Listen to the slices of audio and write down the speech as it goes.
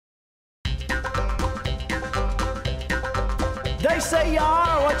say you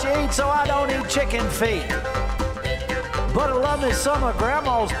are what you eat, so I don't eat chicken feet. But I love me some of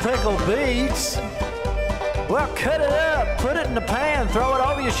Grandma's pickled beets. Well, cut it up, put it in the pan, throw it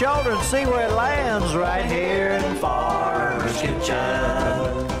over your shoulder and see where it lands right here in Farmer's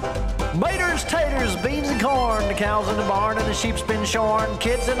Kitchen. Maters, taters, beans and corn, the cows in the barn and the sheep's been shorn,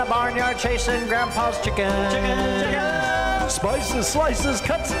 kids in the barnyard chasing Grandpa's chicken. Chicken. Spices, slices,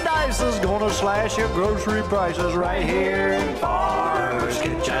 cuts and dices, gonna slash your grocery prices right here in Farmer's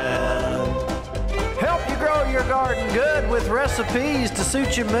Kitchen. Help you grow your garden good with recipes to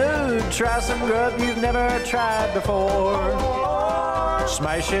suit your mood. Try some grub you've never tried before.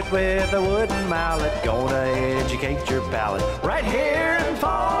 Smash it with a wooden mallet. Gonna educate your palate right here in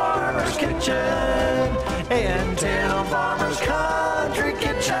Farmer's Kitchen. In Tim Farmer's Country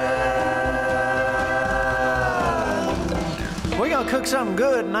Kitchen. We're gonna cook something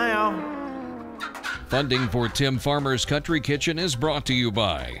good now. Funding for Tim Farmer's Country Kitchen is brought to you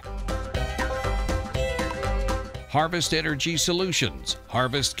by Harvest Energy Solutions,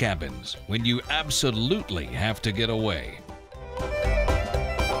 Harvest Cabins, when you absolutely have to get away.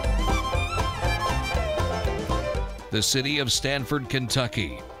 The City of Stanford,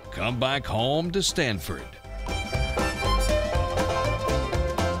 Kentucky. Come back home to Stanford.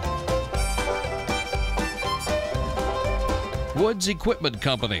 Woods Equipment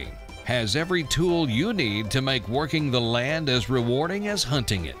Company has every tool you need to make working the land as rewarding as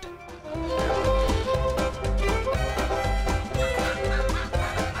hunting it.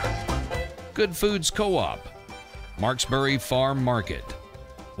 Good Foods Co-op, Marksbury Farm Market,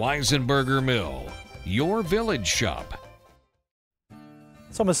 Weisenberger Mill, your village shop.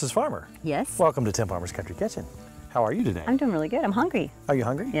 So, Mrs. Farmer. Yes? Welcome to Tim Farmer's Country Kitchen. How are you today? I'm doing really good. I'm hungry. Are you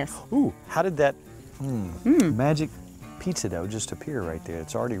hungry? Yes. Ooh, how did that magic pizza dough just appear right there?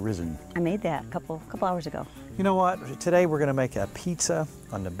 It's already risen. I made that a couple hours ago. You know what? Today we're gonna make a pizza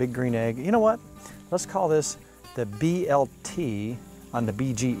on the big green egg. You know what? Let's call this the BLT on the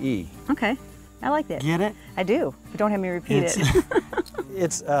BGE. Okay, I like that. Get it? I do, but don't have me repeat it.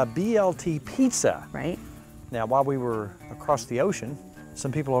 It's a BLT pizza. Right. Now, while we were across the ocean,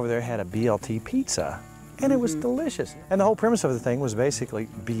 some people over there had a BLT pizza, and it was delicious. And the whole premise of the thing was basically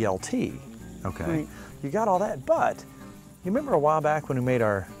BLT, okay? Right. You got all that, but you remember a while back when we made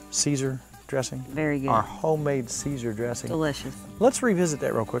our Caesar dressing? Very good. Our homemade Caesar dressing. Delicious. Let's revisit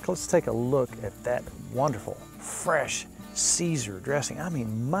that real quick. Let's take a look at that wonderful, fresh Caesar dressing. I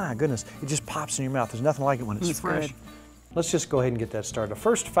mean, my goodness, it just pops in your mouth. There's nothing like it when it's fresh. Good. Let's just go ahead and get that started. The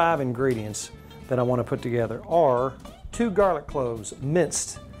first 5 ingredients that I want to put together are 2 garlic cloves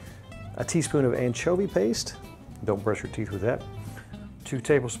minced, a teaspoon of anchovy paste, don't brush your teeth with that, 2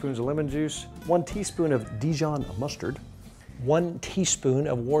 tablespoons of lemon juice, 1 teaspoon of Dijon mustard, 1 teaspoon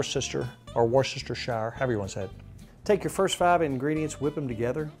of Worcester or Worcestershire, however you want to say it. Take your first 5 ingredients, whip them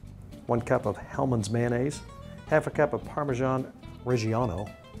together, 1 cup of Hellmann's mayonnaise, half a cup of Parmesan Reggiano,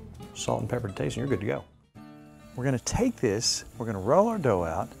 salt and pepper to taste, and you're good to go. We're gonna take this, we're gonna roll our dough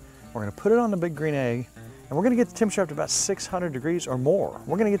out, we're gonna put it on the big green egg, and we're gonna get the temperature up to about 600 degrees or more.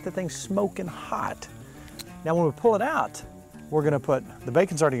 We're gonna get the thing smoking hot. Now when we pull it out, we're gonna put, the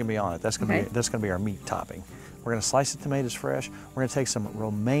bacon's already gonna be on it. That's gonna be our meat topping. We're gonna slice the tomatoes fresh. We're gonna take some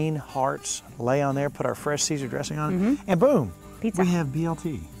romaine hearts, lay on there, put our fresh Caesar dressing on it, and boom, Pizza. we have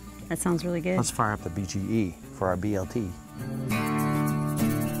BLT. That sounds really good. Let's fire up the BGE for our BLT.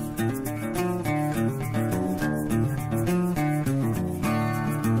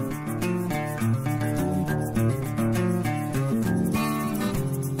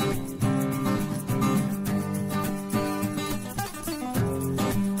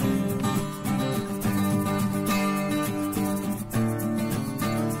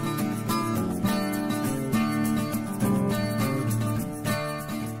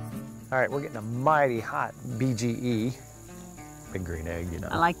 All right, we're getting a mighty hot BGE, big green egg, you know.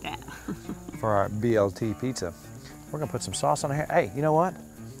 I like that. For our BLT pizza. We're gonna put some sauce on here. Hey, you know what?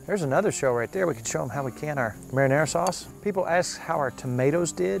 There's another show right there. We could show them how we can our marinara sauce. People ask how our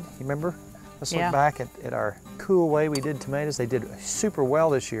tomatoes did, you remember? Let's look back at our cool way we did tomatoes. They did super well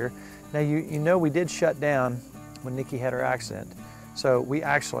this year. Now, you know we did shut down when Nicki had her accident. So we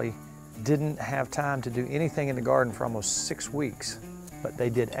actually didn't have time to do anything in the garden for almost 6 weeks. But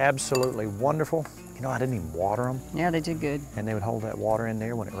they did absolutely wonderful. You know, I didn't even water them. Yeah, they did good. And they would hold that water in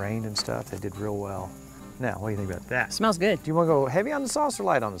there when it rained and stuff. They did real well. Now, what do you think about that? Smells good. Do you want to go heavy on the sauce or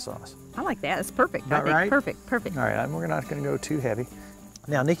light on the sauce? I like that. It's perfect. That I think right? perfect, perfect. All right, we're not going to go too heavy.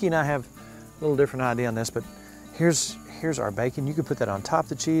 Now, Nicki and I have a little different idea on this, but here's our bacon. You can put that on top of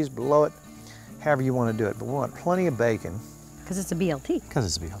the cheese, below it, however you want to do it. But we want plenty of bacon. Because it's a BLT. Because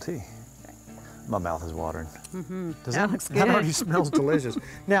it's a BLT. My mouth is watering. Does That looks That good. already smells delicious.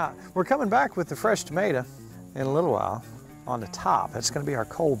 Now, we're coming back with the fresh tomato in a little while on the top. That's going to be our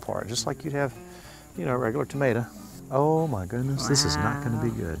cold part, just like you'd have, you know, regular tomato. Oh my goodness, this is not going to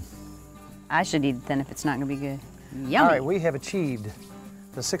be good. I should eat it then if it's not gonna be good. Yummy. All right, we have achieved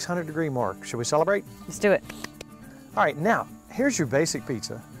the 600-degree mark. Should we celebrate? Let's do it. All right, now, here's your basic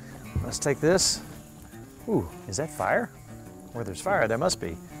pizza. Let's take this. Ooh, is that fire? Where there's fire, there must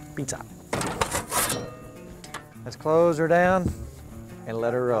be pizza. Let's close her down and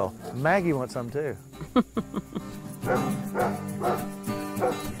let her roll. Maggie wants some too.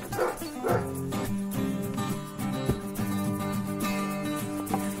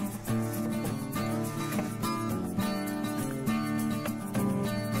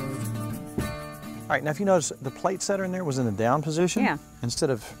 All right, now if you notice, the plate setter in there was in the down position. Yeah. Instead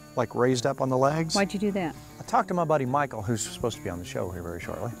of like raised up on the legs. Why'd you do that? I talked to my buddy Michael, who's supposed to be on the show here very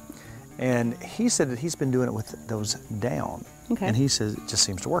shortly, and he said that he's been doing it with those down. Okay. And he says it just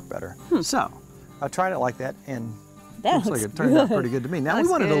seems to work better. So I tried it like that, and That looks like it turned out pretty good to me. Now we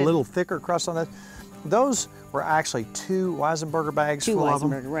Looks wanted a good. little thicker crust on that. Those were actually 2 Weisenberger bags Two full of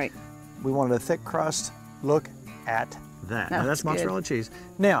them. Weisenberger, right. We wanted a thick crust. Look at that. Now That that's looks good. mozzarella cheese.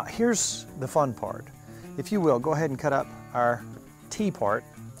 Now here's the fun part. If you will, go ahead and cut up our tea part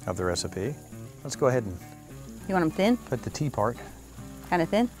of the recipe. Let's go ahead and You want them thin? put the tea part. Kind of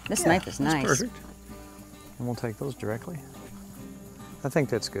thin? This Yeah, knife is that's nice. perfect. And we'll take those directly. I think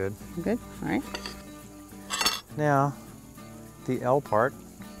that's good. Good. All right. Now, the L part,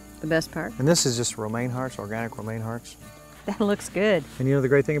 The best part. and this is just romaine hearts, organic romaine hearts. That looks good. And you know the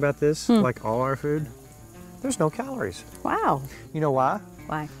great thing about this, like all our food, there's no calories. Wow. You know why?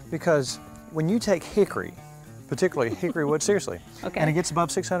 Why? Because when you take hickory, particularly hickory wood, seriously, Okay. and it gets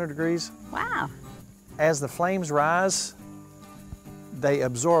above 600 degrees, Wow. as the flames rise, they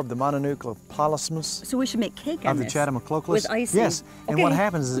absorb the mononucleopolismus So we should make cake on of the this. chatham cloacus. With icing. Yes, and what Okay.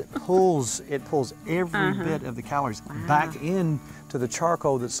 happens is it pulls every bit of the calories back into the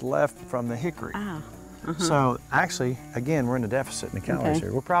charcoal that's left from the hickory. Wow. So actually, again, we're in a deficit in the calories Okay.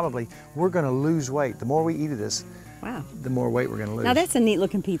 here. We're going to lose weight. The more we eat of this, Wow. the more weight we're going to lose. Now that's a neat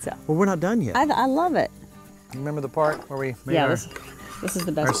looking pizza. Well, we're not done yet. I love it. Remember the part where we made Yeah, our, this is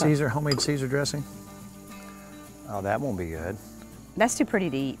the best our part. Caesar, homemade Caesar dressing? Oh, that won't be good. That's too pretty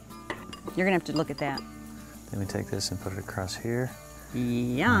to eat. You're gonna have to look at that. Then we take this and put it across here,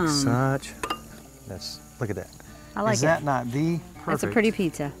 Yum. like such. Look at that. I like Is it. that not the perfect? That's a pretty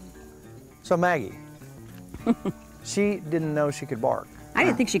pizza. So Maggie, she didn't know she could bark I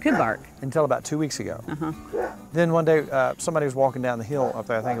didn't think she could bark. until about 2 weeks ago. Uh-huh. Then one day, somebody was walking down the hill up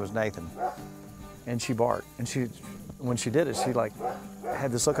there. I think it was Nathan, and she barked. And when she did it, she like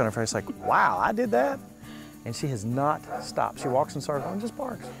had this look on her face, like, "Wow, I did that." And she has not stopped. She walks in circles and just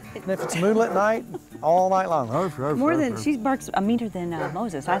barks. And if it's moonlit night, all night long. More than she barks a meter than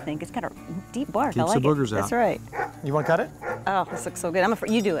Moses. I think it's got a deep bark. I Keeps like the boogers it. That's out. right. You want to cut it? Oh, this looks so good. I'm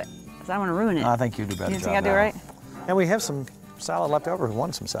afraid you do it, cause I want to ruin it. I think you do better. You think job I do now. right? And we have some salad left over. Who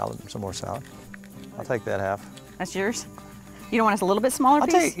wants some salad? Some more salad? I'll take that half. That's yours. You don't want us a little bit smaller I'll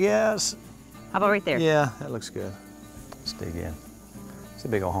piece? take, yes. How about right there? Yeah, that looks good. Let's dig in. It's a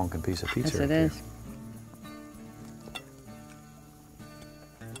big old honking piece of pizza. Yes, right it there. is.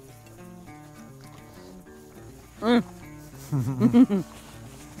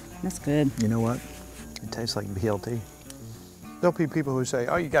 That's good. You know what? It tastes like BLT. There'll be people who say,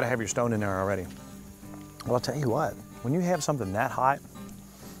 "Oh, you got to have your stone in there already." Well, I'll tell you what. When you have something that hot,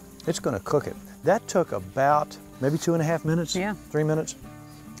 it's going to cook it. That took about maybe 2.5 minutes. Yeah. 3 minutes.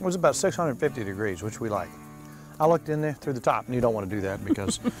 It was about 650 degrees, which we like. I looked in there through the top, and you don't want to do that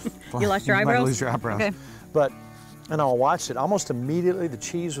because You lost your might eyebrows? lose your eyebrows. Okay. But, and I watched it. Almost immediately, the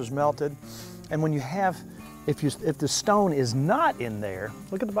cheese was melted. And when you have, if the stone is not in there,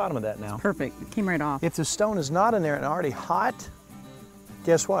 look at the bottom of that now. Perfect. It came right off. If the stone is not in there and already hot,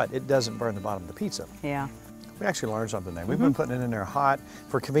 guess what? It doesn't burn the bottom of the pizza. Yeah. We actually learned something there. We've been putting it in there hot.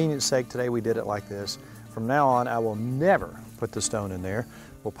 For convenience sake, today we did it like this. From now on, I will never put the stone in there.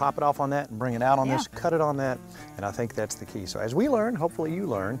 We'll pop it off on that and bring it out on this, cut it on that, and I think that's the key. So as we learn, hopefully you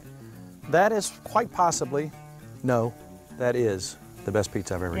learn, that is quite possibly, no, that is the best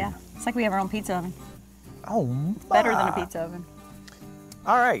pizza I've ever Yeah. eaten. It's like we have our own pizza oven. Oh, Better than a my. pizza oven.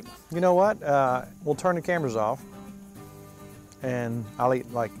 All right, you know what? We'll turn the cameras off, and I'll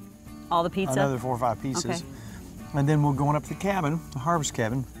eat like All the pizza. another 4 or 5 pieces. Okay. And then we'll go on up to the cabin, the harvest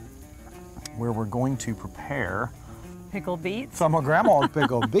cabin, where we're going to prepare Pickled beets. some of Grandma's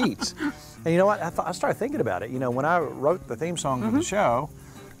pickled beets. And you know what? I started thinking about it. You know, when I wrote the theme song for the show,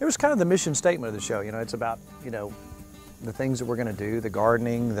 it was kind of the mission statement of the show. You know, it's about, you know, the things that we're going to do, the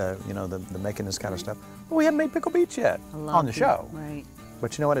gardening, the making this kind of stuff. But we haven't made pickled beets yet on the show. Right.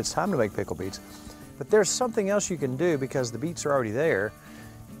 But you know what? It's time to make pickled beets. But there's something else you can do because the beets are already there.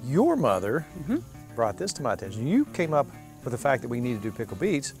 Your mother brought this to my attention. You came up with the fact that we need to do pickled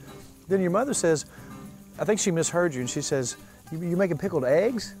beets. Then your mother says, I think she misheard you, and she says, you're making pickled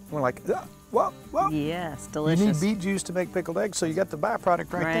eggs? And we're like, what? Yes, delicious. You need beet juice to make pickled eggs, so you got the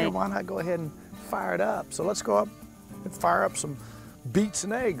byproduct right there. Why not go ahead and fire it up? So let's go up and fire up some beets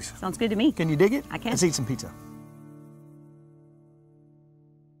and eggs. Sounds good to me. Can you dig it? I can. Let's eat some pizza.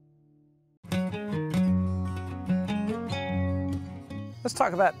 Let's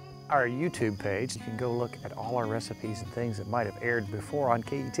talk about our YouTube page. You can go look at all our recipes and things that might have aired before on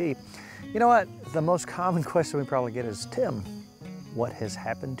KET. You know what? The most common question we probably get is, Tim, what has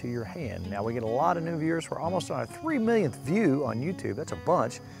happened to your hand? Now, we get a lot of new viewers. We're almost on our 3 millionth view on YouTube. That's a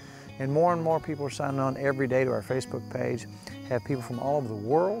bunch. And more people are signing on every day to our Facebook page. Have people from all over the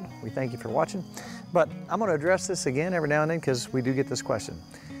world. We thank you for watching. But I'm going to address this again every now and then because we do get this question.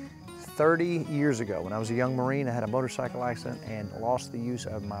 30 years ago, when I was a young Marine, I had a motorcycle accident and lost the use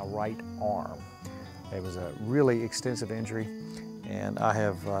of my right arm. It was a really extensive injury, and I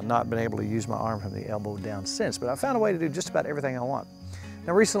have not been able to use my arm from the elbow down since, but I found a way to do just about everything I want.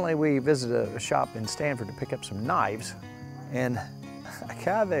 Now, recently we visited a shop in Stanford to pick up some knives, and a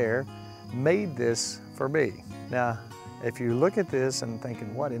guy there made this for me. Now, if you look at this and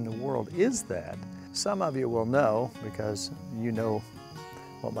thinking, what in the world is that? Some of you will know, because you know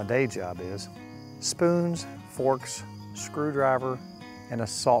what my day job is. Spoons, forks, screwdriver, and a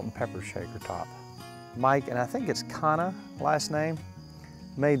salt and pepper shaker top. Mike, and I think it's Kana, last name,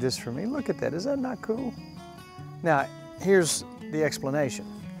 made this for me. Look at that, is that not cool? Now, here's the explanation.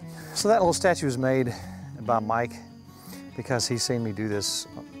 So that little statue was made by Mike because he's seen me do this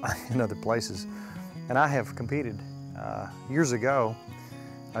in other places. And I have competed years ago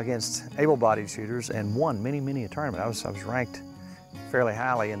against able-bodied shooters and won many a tournament. I was ranked fairly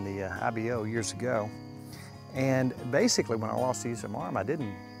highly in the IBO years ago. And basically, when I lost the use of my arm, I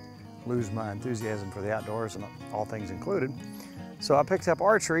didn't lose my enthusiasm for the outdoors and all things included. So I picked up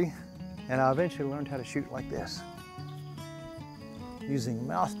archery, and I eventually learned how to shoot like this, using a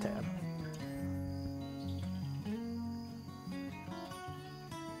mouth tab.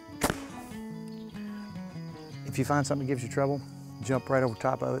 If you find something that gives you trouble, jump right over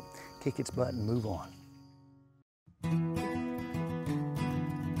top of it, kick its butt, and move on.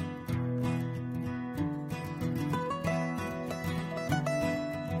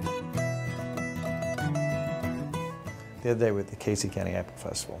 The other day with the Casey County Apple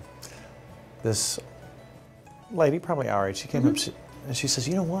Festival, this lady, probably our age, she came up and she says,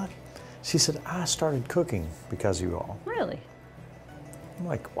 you know what? She said, I started cooking because of you all. Really? I'm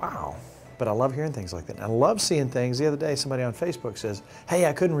like, wow. But I love hearing things like that. And I love seeing things. The other day, somebody on Facebook says, hey,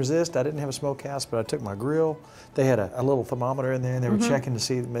 I couldn't resist. I didn't have a smokehouse, but I took my grill. They had a little thermometer in there, and they were checking to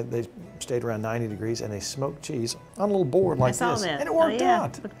see, they stayed around 90 degrees, and they smoked cheese on a little board like this. I saw that. And it worked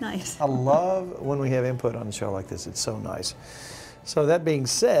out. It looked nice. I love when we have input on the show like this. It's so nice. So that being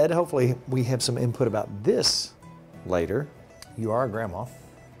said, hopefully we have some input about this later. You are a grandma.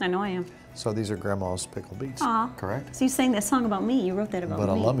 I know I am. So these are Grandma's pickled beets, correct? So you sang that song about me. You wrote that about me.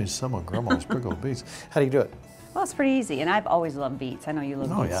 But I love me some of Grandma's pickled beets. How do you do it? Well, it's pretty easy, and I've always loved beets. I know you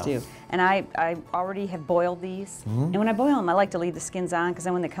love beets too. And I already have boiled these, and when I boil them, I like to leave the skins on, because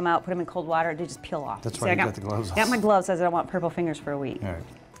then when they come out, put them in cold water, they just peel off. That's why you got the gloves on. I got my gloves, as I don't want purple fingers for a week. All right.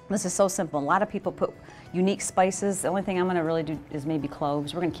 This is so simple. A lot of people put unique spices. The only thing I'm going to really do is maybe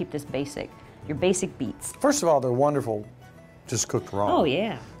cloves. We're going to keep this basic. Your basic beets. First of all, they're wonderful, just cooked raw. Oh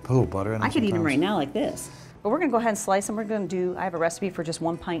yeah. Put a little butter in them. I could eat them right now like this. But we're going to go ahead and slice them. We're going to do, I have a recipe for just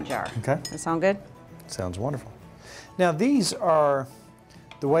 1 pint jar. Okay. Does that sound good? Sounds wonderful. Now these are,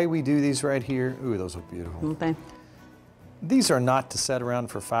 the way we do these right here, ooh, those look beautiful. Okay. These are not to set around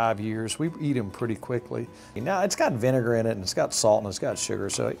for 5 years. We eat them pretty quickly. Now it's got vinegar in it, and it's got salt, and it's got sugar,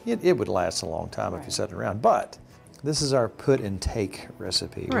 so it would last a long time if you set it around. But this is our put and take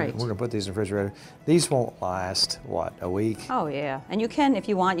recipe. Right. We're gonna put these in the refrigerator. These won't last, what, a week? Oh yeah, and you can, if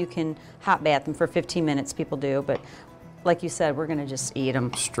you want, you can hot bath them for 15 minutes, people do, but like you said, we're gonna just eat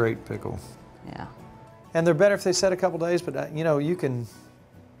them. Straight pickle. Yeah. And they're better if they set a couple days, but you know, you can,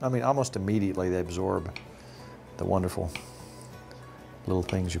 I mean, almost immediately they absorb the wonderful little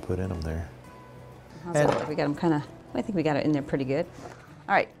things you put in them there. How's that look? We got them kind of, I think we got it in there pretty good.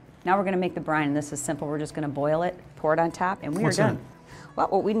 All right, now we're gonna make the brine, and this is simple. We're just gonna boil it, pour it on top, and we are done. Well,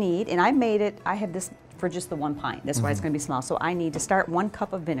 what we need, and I made it, I have this for just the 1 pint. That's why it's gonna be small. So I need to start 1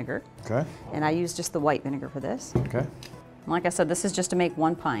 cup of vinegar. Okay. And I use just the white vinegar for this. Okay. Like I said, this is just to make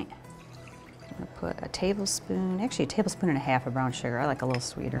 1 pint. I'm gonna put a tablespoon, actually a tablespoon and a half of brown sugar. I like a little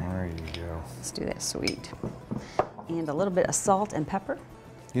sweeter. There you go. Let's do that sweet. And a little bit of salt and pepper.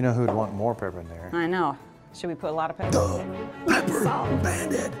 You know who would want more pepper in there? I know. Should we put a lot of pepper? Pepper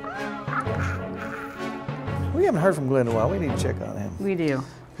Bandit. We haven't heard from Glenn in a while. We need to check on him. We do.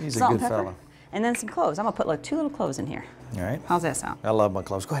 He's Salt a and good pepper. fella. And then some cloves. I'm gonna put like 2 little cloves in here. All right. How's that sound? I love my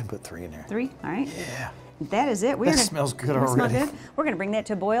cloves. Go ahead and put 3 in there. 3, all right. Yeah. That is it. That smells good already. Smell good. We're gonna bring that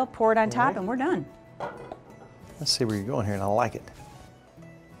to a boil, pour it on top, and we're done. Let's see where you're going here, and I like it.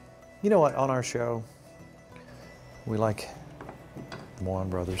 You know what? On our show, we like the Moran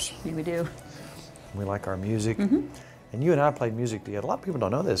Brothers. Yeah, we do. We like our music. And you and I played music together. A lot of people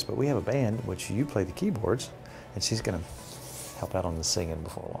don't know this, but we have a band, which you play the keyboards, and she's going to help out on the singing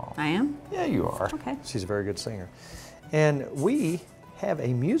before long. I am? Yeah, you are. Okay. She's a very good singer. And we have a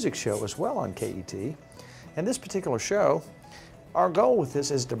music show as well on KET. And this particular show, our goal with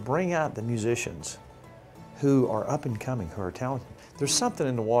this is to bring out the musicians who are up and coming, who are talented. There's something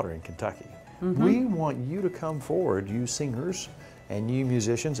in the water in Kentucky. We want you to come forward, you singers and you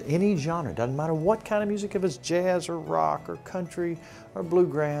musicians, any genre. Doesn't matter what kind of music, if it's jazz or rock or country or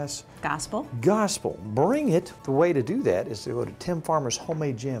bluegrass. Gospel. Gospel. Bring it. The way to do that is to go to Tim Farmer's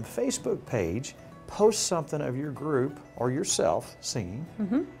Homemade Jam Facebook page, post something of your group or yourself singing,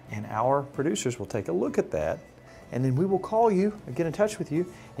 and our producers will take a look at that, and then we will call you, get in touch with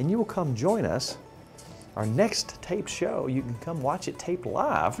you, and you will come join us. Our next tape show, you can come watch it taped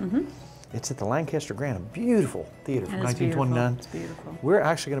live. It's at the Lancaster Grand, a beautiful theater from 1929. It's beautiful. We're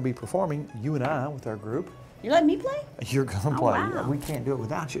actually going to be performing, you and I, with our group. You letting me play? You're going to Oh, play. wow. We can't do it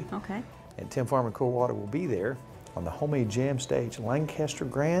without you. Okay. And Tim Farmer and Coolwater will be there on the Homemade Jam stage, Lancaster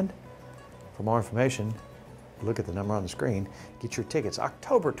Grand. For more information, look at the number on the screen. Get your tickets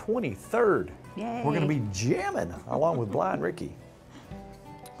October 23rd. Yay. We're going to be jamming along with Blind Ricky.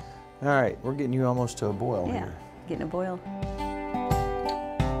 All right, we're getting you almost to a boil Yeah, here. getting a boil.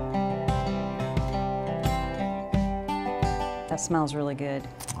 That smells really good.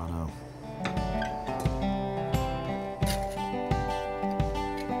 I know.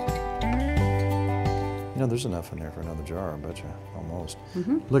 You know, there's enough in there for another jar, I bet you, almost.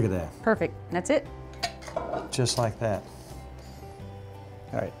 Look at that, Perfect. That's it. just like that.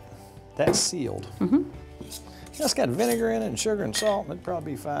 All right, that's sealed. That's got vinegar in it and sugar and salt, and it'd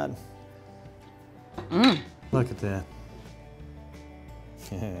probably be fine. Look at that.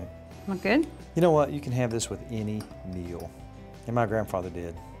 Look good? You know what? You can have this with any meal. And my grandfather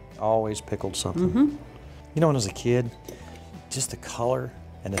did. Always pickled something. You know, when I was a kid, just the color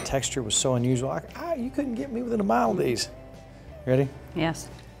and the texture was so unusual. You couldn't get me within a mile of these. Ready? Yes.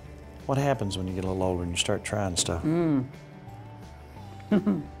 What happens when you get a little older and you start trying stuff?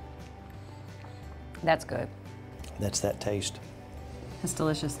 That's good. That's that taste. That's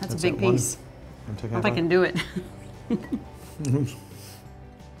delicious. That's a That's big that one. piece. Wanna take I hope half I of can it? do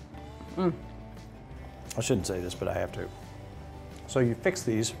it. I shouldn't say this, but I have to. So you fix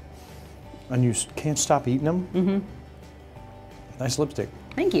these, and you can't stop eating them. Nice lipstick.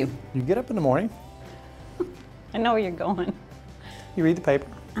 Thank you. You get up in the morning, I know where you're going. you read the paper,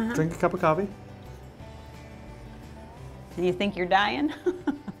 drink a cup of coffee. Do you think you're dying?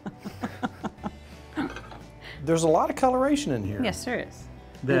 There's a lot of coloration in here. Yes, there is.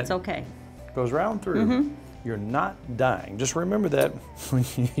 That- It's okay. Goes round through. You're not dying. Just remember that when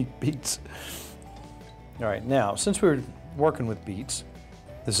you eat beets. All right, now, since we're working with beets,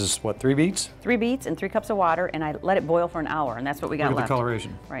 this is what, 3 beets? 3 beets and 3 cups of water, and I let it boil for an hour, and that's what we got Look at left. the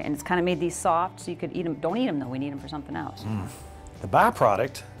coloration. Right, and it's kind of made these soft, so you could eat them. Don't eat them though. We need them for something else. The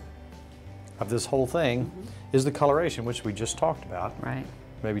byproduct of this whole thing is the coloration, which we just talked about. Right.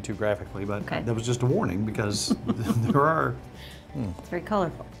 Maybe too graphically, but Okay. that was just a warning because there are. It's very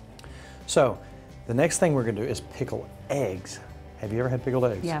colorful. So, the next thing we're going to do is pickle eggs. Have you ever had pickled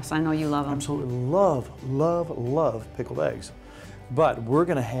eggs? Yes, I know you love them. Absolutely love, love, love pickled eggs. But we're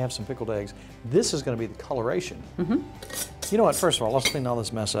going to have some pickled eggs. This is going to be the coloration. You know what? First of all, let's clean all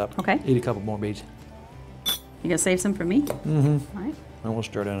this mess up. Okay. Eat a couple more beets. You gonna save some for me? All right. And we'll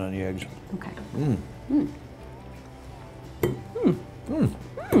stir it in on the eggs. Okay.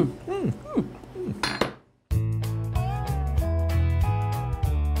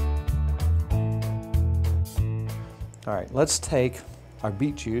 All right, let's take our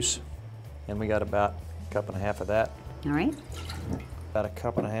beet juice, and we got about a cup and a half of that. All right. About a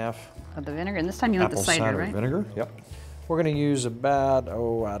cup and a half Of the vinegar, and this time you want the cider, right? vinegar. Yep. We're going to use about,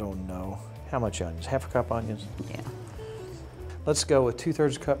 I don't know, how much onions? Half a cup onions. Yeah. Let's go with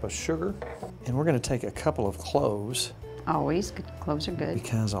 2/3 cup of sugar, and we're going to take a couple of cloves Always. Good. Cloves are good.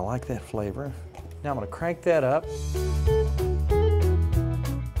 because I like that flavor. Now I'm going to crank that up.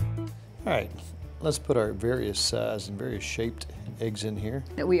 All right, let's put our various size and various shaped eggs in here.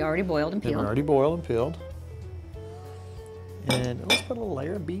 That we already boiled and They've peeled. already boiled and peeled. And let's put a little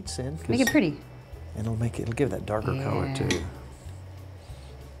layer of beets in. Make it pretty. And it'll give that darker color too.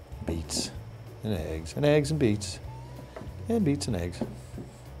 Beets and eggs and beets, and beets and eggs.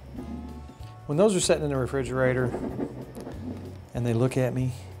 When those are sitting in the refrigerator and they look at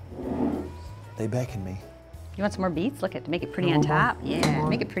me, they beckon me. You want some more beets? Look at make it pretty on top. Yeah,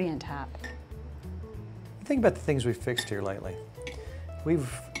 make it pretty on top. Think about the things we've fixed here lately.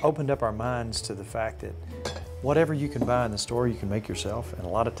 We've opened up our minds to the fact that whatever you can buy in the store, you can make yourself. And a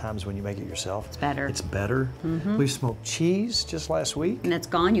lot of times when you make it yourself, it's better. It's better. We smoked cheese just last week. And it's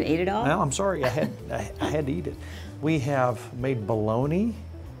gone? You ate it all? No, I'm sorry. I had to eat it. We have made bologna.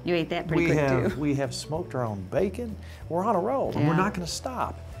 You ate that pretty quick too. We have smoked our own bacon. We're on a roll, and we're not going to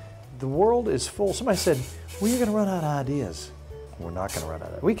stop. The world is full. Somebody said, well, you're going to run out of ideas. We're not going to run out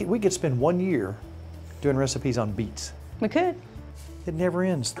of ideas. We could spend 1 year doing recipes on beets. We could. It never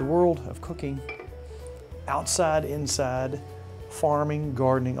ends. The world of cooking, outside, inside, farming,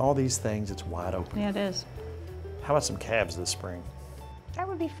 gardening, all these things, it's wide open. Yeah, it is. How about some calves this spring? That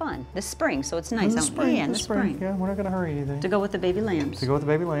would be fun. This spring, so it's nice. In the spring, yeah, in the spring. Yeah, we're not going to hurry anything. To go with the baby lambs. To go with the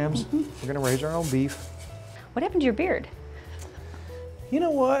baby lambs. We're going to raise our own beef. What happened to your beard? You know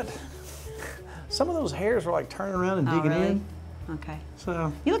what? Some of those hairs were like turning around and digging in. Okay.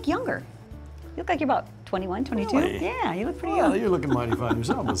 So you look younger. You look like you're about 21, 22. Really? Yeah, you look pretty well, young. you're looking mighty fine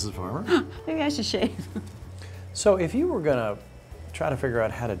yourself, Mrs. Farmer. Maybe I should shave. So if you were going to try to figure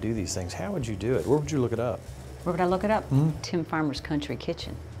out how to do these things, how would you do it? Where would you look it up? Where would I look it up? Tim Farmer's Country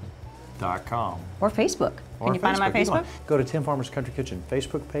Kitchen. .com. Or Facebook. Can you find it on my Facebook? Go to Tim Farmer's Country Kitchen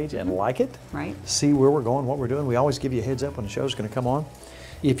Facebook page and like it. Right. See where we're going, what we're doing. We always give you a heads up when the show's going to come on.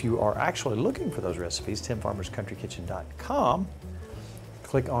 If you are actually looking for those recipes, timfarmerscountrykitchen.com.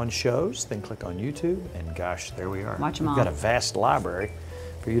 Click on shows, then click on YouTube, and gosh, there we are. Watch them all. We've got a vast library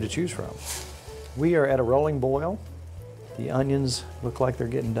for you to choose from. We are at a rolling boil. The onions look like they're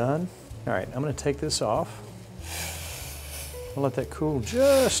getting done. All right, I'm going to take this off. I'll let that cool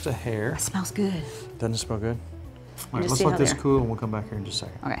just a hair. That smells good. Doesn't it smell good? All right, Just let's see let how this they're- cool and we'll come back here in just a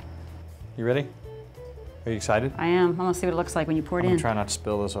second. Okay. You ready? Are you excited? I am. I want to see what it looks like when you pour it I'm in. gonna try not to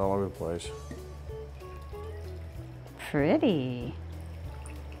spill this all over the place. Pretty.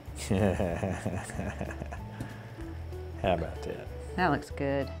 How about that? That looks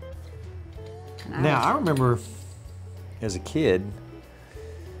good. And Now, I remember as a kid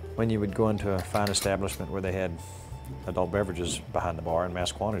when you would go into a fine establishment where they had adult beverages behind the bar and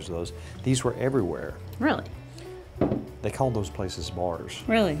mass quantities of those. These were everywhere. Really? They called those places bars.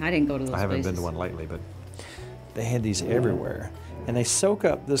 Really? I didn't go to those I haven't places. been to one lately, but they had these everywhere. And they soak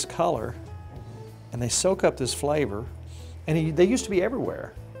up this color and they soak up this flavor. And they used to be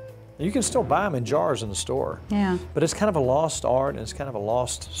everywhere. You can still buy them in jars in the store. Yeah. But it's kind of a lost art and it's kind of a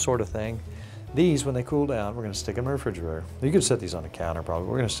lost sort of thing. These, when they cool down, we're going to stick them in the refrigerator. You can set these on the counter probably.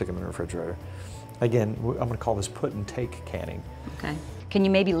 We're going to stick them in the refrigerator. Again, I'm going to call this put and take canning. Okay. Can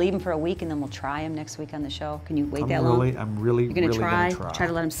you maybe leave them for a week and then we'll try them next week on the show? Can you wait that long? I'm really You're gonna really try? going to try. Try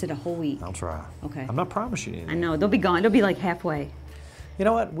to let them sit a whole week. I'll try. Okay. I'm not promising you anything. I know. They'll be gone. They'll be like halfway. You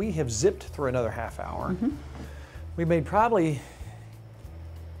know what? We have zipped through another half hour. We made probably,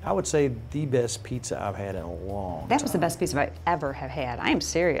 I would say, the best pizza I've had in a long time. That was the best pizza I ever have had. I am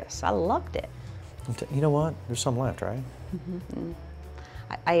serious. I loved it. You know what? There's some left, right?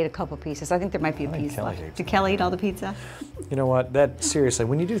 I ate a couple pieces. I think there might be a I think piece Kelly left. ate Did some. Kelly eat all the pizza? You know what? That seriously,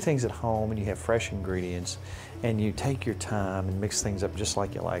 when you do things at home and you have fresh ingredients and you take your time and mix things up just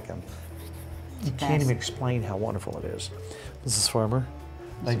like you like them, you can't best. even explain how wonderful it is. Mrs. Farmer,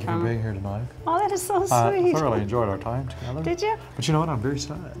 thank you for Farmer. being here tonight. Oh, that is so I sweet. thoroughly enjoyed our time together. Did you? But you know what? I'm very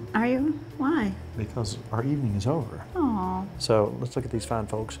sad Are you? Why? because our evening is over. Oh. So let's look at these fine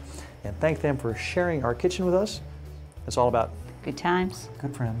folks and thank them for sharing our kitchen with us. It's all about Good times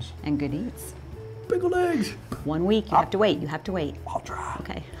good friends. and good eats. Pickled eggs. 1 week. You have to wait. You have to wait. I'll try.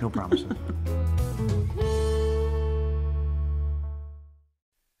 Okay. No promises.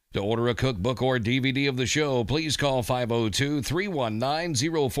 To order a cookbook or DVD of the show, please call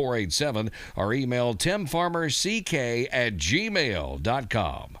 502-319-0487 or email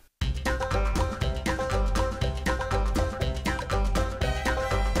timfarmerck@gmail.com.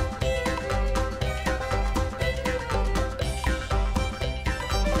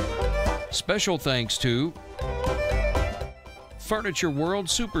 Special thanks to Furniture World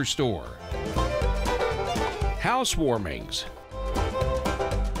Superstore, Housewarmings,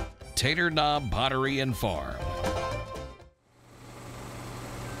 Tater Knob Pottery and Farm.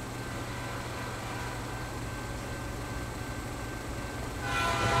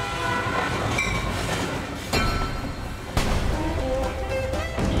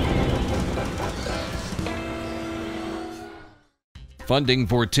 Funding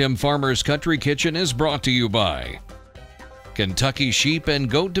for Tim Farmer's Country Kitchen is brought to you by Kentucky Sheep and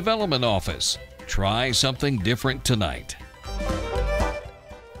Goat Development Office. Try something different tonight.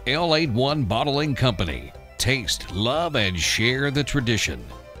 L81 Bottling Company. Taste, love, and share the tradition.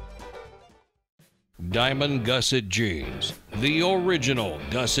 Diamond Gusset Jeans. The original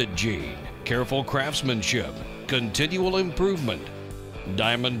Gusset Jean. Careful craftsmanship. Continual improvement.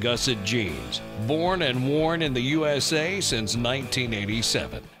 Diamond Gusset Jeans. Born and worn in the USA since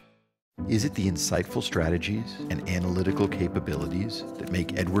 1987. Is it the insightful strategies and analytical capabilities that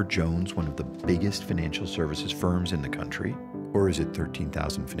make Edward Jones one of the biggest financial services firms in the country? Or is it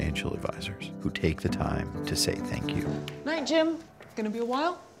 13,000 financial advisors who take the time to say thank you? Night, Jim. Gonna be a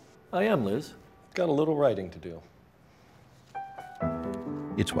while? I am, Liz. Got a little writing to do.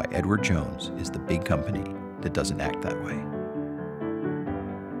 It's why Edward Jones is the big company that doesn't act that way.